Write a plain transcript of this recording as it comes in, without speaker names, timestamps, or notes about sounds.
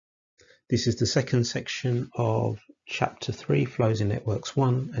This is the second section of Chapter 3, Flows in Networks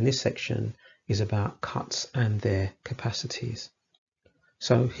 1, and this section is about cuts and their capacities.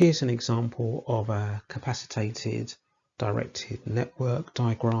 So here's an example of a capacitated directed network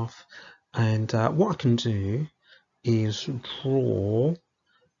digraph, and what I can do is draw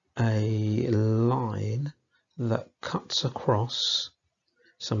a line that cuts across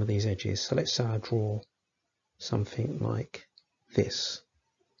some of these edges. So let's say I draw something like this,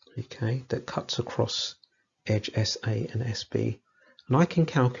 okay, that cuts across edge SA and SB, and I can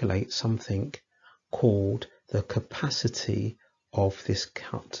calculate something called the capacity of this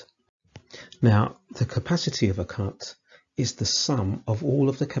cut. Now, the capacity of a cut is the sum of all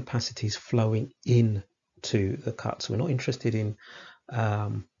of the capacities flowing into the cut. So we're not interested in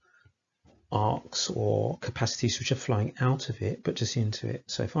arcs or capacities which are flowing out of it, but just into it.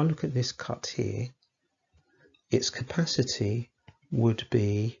 So if I look at this cut here, its capacity would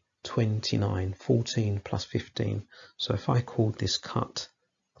be 29, 14 plus 15. So if I called this cut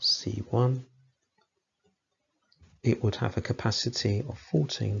C1, it would have a capacity of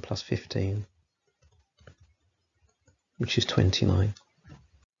 14 plus 15, which is 29.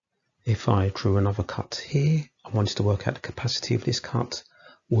 If I drew another cut here, I wanted to work out the capacity of this cut.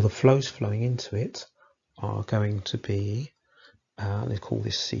 All the flows flowing into it are going to be, let's call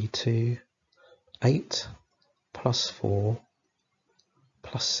this C2, 8 plus 4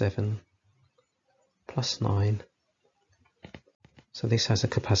 plus 7 plus 9. So this has a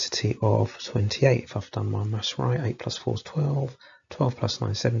capacity of 28, if I've done my maths right. 8 plus 4 is 12, 12 plus 9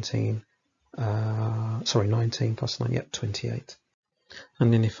 is 17, 19 plus 9, yep, 28.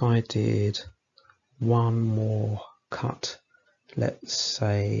 And then if I did one more cut, let's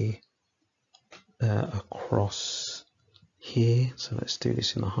say across here, so let's do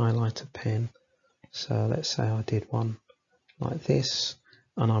this in the highlighter pen. So let's say I did one like this,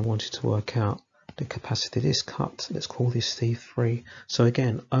 and I wanted to work out the capacity of this cut. Let's call this C3. So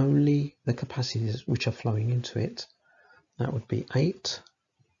again, only the capacities which are flowing into it. That would be 8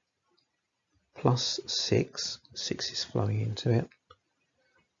 plus 6. 6 is flowing into it,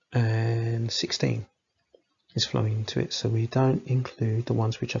 and 16 is flowing into it. So we don't include the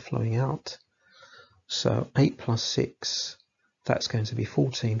ones which are flowing out. So 8 plus 6, that's going to be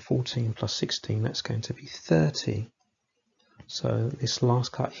 14. 14 plus 16, that's going to be 30. So this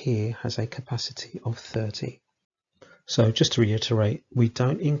last cut here has a capacity of 30. So just to reiterate, we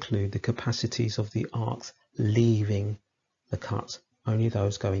don't include the capacities of the arcs leaving the cut, only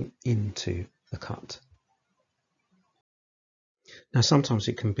those going into the cut. Now sometimes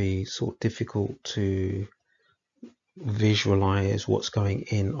it can be sort of difficult to visualize what's going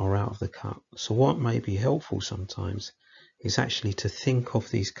in or out of the cut. So what may be helpful sometimes is actually to think of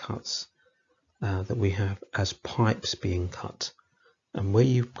these cuts that we have as pipes being cut, and where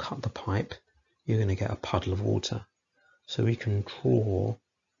you cut the pipe you're going to get a puddle of water. So we can draw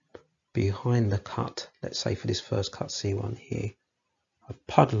behind the cut, let's say for this first cut C1 here, a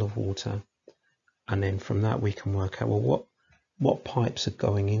puddle of water, and then from that we can work out, well, what pipes are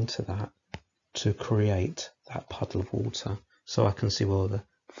going into that to create that puddle of water. So I can see, well, the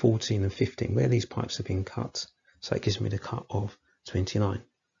 14 and 15, where these pipes are being cut, so it gives me the cut of 29.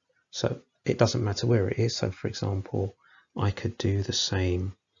 So it doesn't matter where it is. So for example, I could do the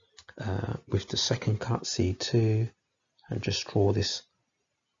same with the second cut C2 and just draw this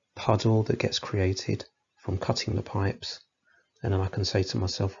puddle that gets created from cutting the pipes, and then I can say to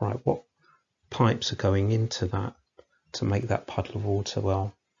myself, right, what pipes are going into that to make that puddle of water?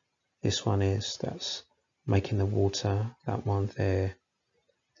 Well, this one is, that's making the water, that one there,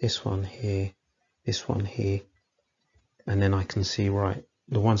 this one here, this one here, and then I can see, right,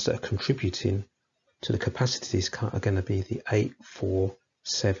 the ones that are contributing to the capacity of this cut are going to be the 8, 4,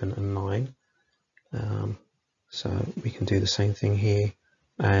 7 and 9. So we can do the same thing here,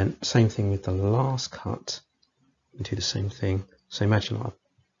 and same thing with the last cut, and do the same thing. So imagine like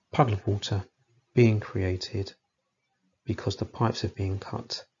a puddle of water being created because the pipes are being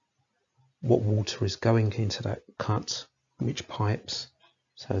cut. What water is going into that cut, which pipes?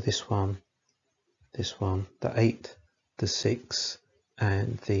 So this one, the 8, the 6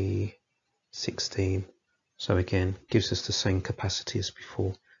 and the 16. So again, gives us the same capacity as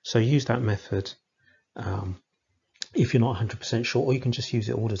before. So use that method if you're not 100% sure, or you can just use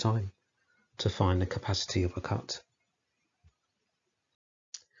it all the time to find the capacity of a cut.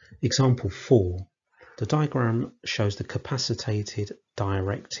 Example 4. The diagram shows the capacitated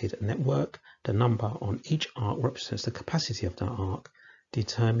directed network. The number on each arc represents the capacity of that arc.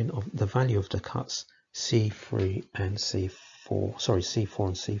 Determine the value of the cuts C3 and C4, C4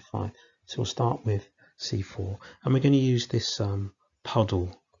 and C5. So we'll start with C4, and we're going to use this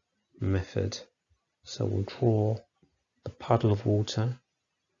puddle method. So we'll draw the puddle of water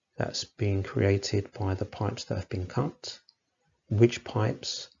that's being created by the pipes that have been cut. Which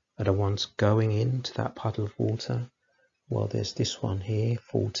pipes are the ones going into that puddle of water? Well, there's this one here,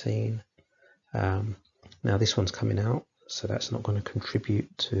 14. Now this one's coming out, so that's not going to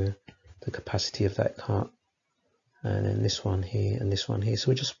contribute to the capacity of that cut. And then this one here and this one here. So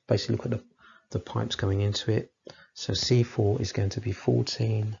we just basically look at the pipes going into it. So C4 is going to be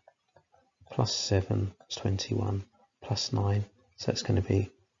 14 plus 7 is 21 plus 9. So it's going to be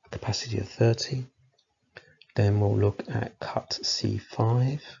a capacity of 30. Then we'll look at cut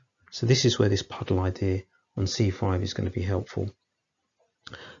C5. So this is where this puddle idea on C5 is going to be helpful,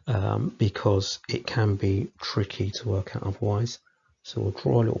 because it can be tricky to work out otherwise. So we'll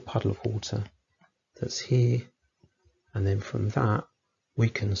draw a little puddle of water that's here, and then from that we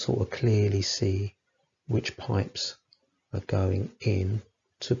can sort of clearly see which pipes are going in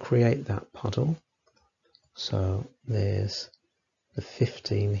to create that puddle. So there's the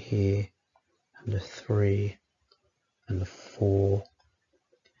 15 here, and the 3 and the 4.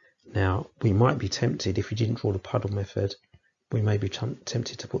 Now we might be tempted, if we didn't draw the puddle method, we may be tempted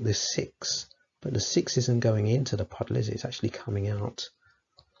to put this 6, but the 6 isn't going into the puddle, is it? It's actually coming out.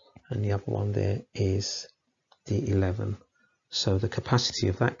 And the other one there is the 11. So the capacity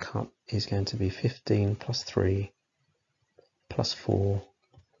of that cup is going to be 15 plus 3 plus 4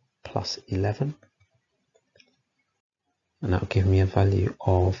 plus 11. And that will give me a value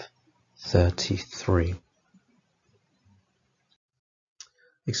of 33.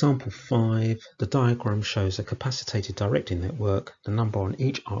 Example 5, the diagram shows a capacitated directing network. The number on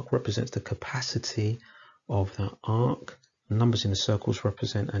each arc represents the capacity of that arc. The numbers in the circles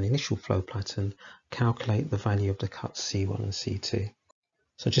represent an initial flow pattern. Calculate the value of the cuts C1 and C2.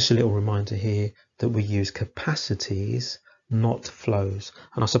 So just a little reminder here that we use capacities, not flows.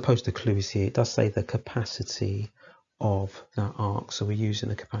 And I suppose the clue is here. It does say the capacity of that arc. So we're using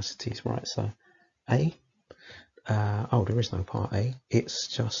the capacities, right? So A. Oh, there is no part A. It's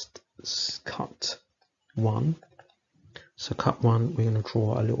just cut 1. So cut 1, we're going to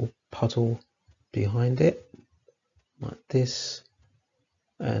draw a little puddle behind it, like this.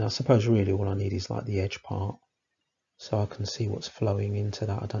 And I suppose really all I need is like the edge part, so I can see what's flowing into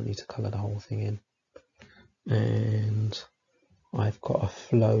that. I don't need to colour the whole thing in. And I've got a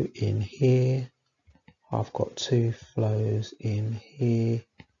flow in here. I've got 2 flows in here.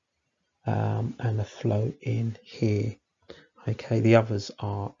 And a flow in here. Okay, the others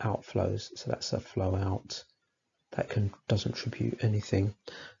are outflows, so that's a flow out that doesn't contribute anything.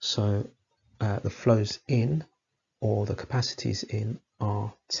 So the flows in, or the capacities in,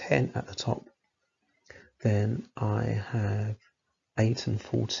 are 10 at the top. Then I have 8 and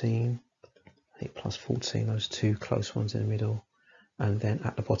 14, 8 plus 14, those 2 close ones in the middle. And then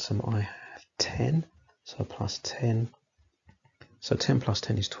at the bottom I have 10, so plus 10. So 10 plus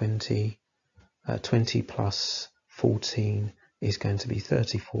 10 is 20. 20 plus 14 is going to be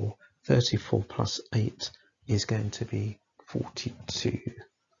 34. 34 plus 8 is going to be 42.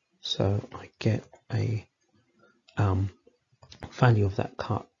 So I get a value of that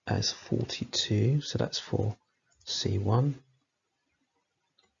cut as 42. So that's for C1.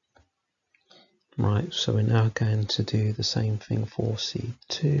 Right, so we're now going to do the same thing for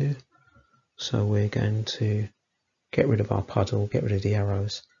C2. So we're going to get rid of our puddle, get rid of the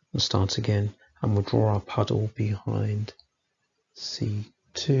arrows, and start again. And we'll draw our puddle behind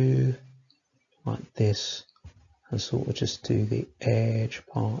C2 like this, and sort of just do the edge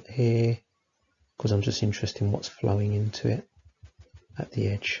part here, because I'm just interested in what's flowing into it at the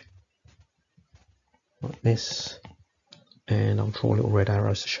edge, like this. And I'll draw little red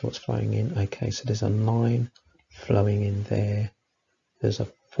arrows to show what's flowing in. Okay, so there's a 9 flowing in there. There's a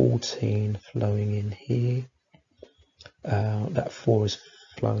 14 flowing in here. That 4 is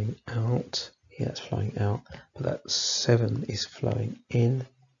flowing out. Here that's flowing out. But that 7 is flowing in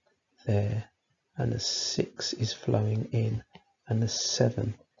there. And the 6 is flowing in. And the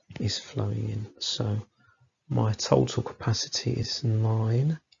 7 is flowing in. So my total capacity is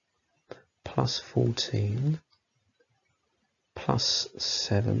 9 plus 14 plus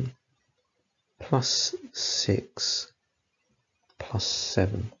 7 plus 6 plus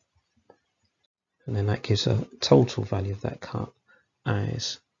 7. And then that gives a total value of that cut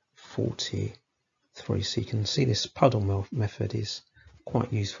as 43. So you can see this puddle method is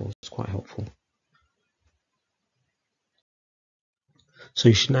quite useful, it's quite helpful. So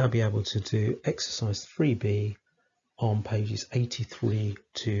you should now be able to do exercise 3B on pages 83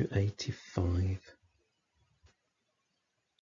 to 85.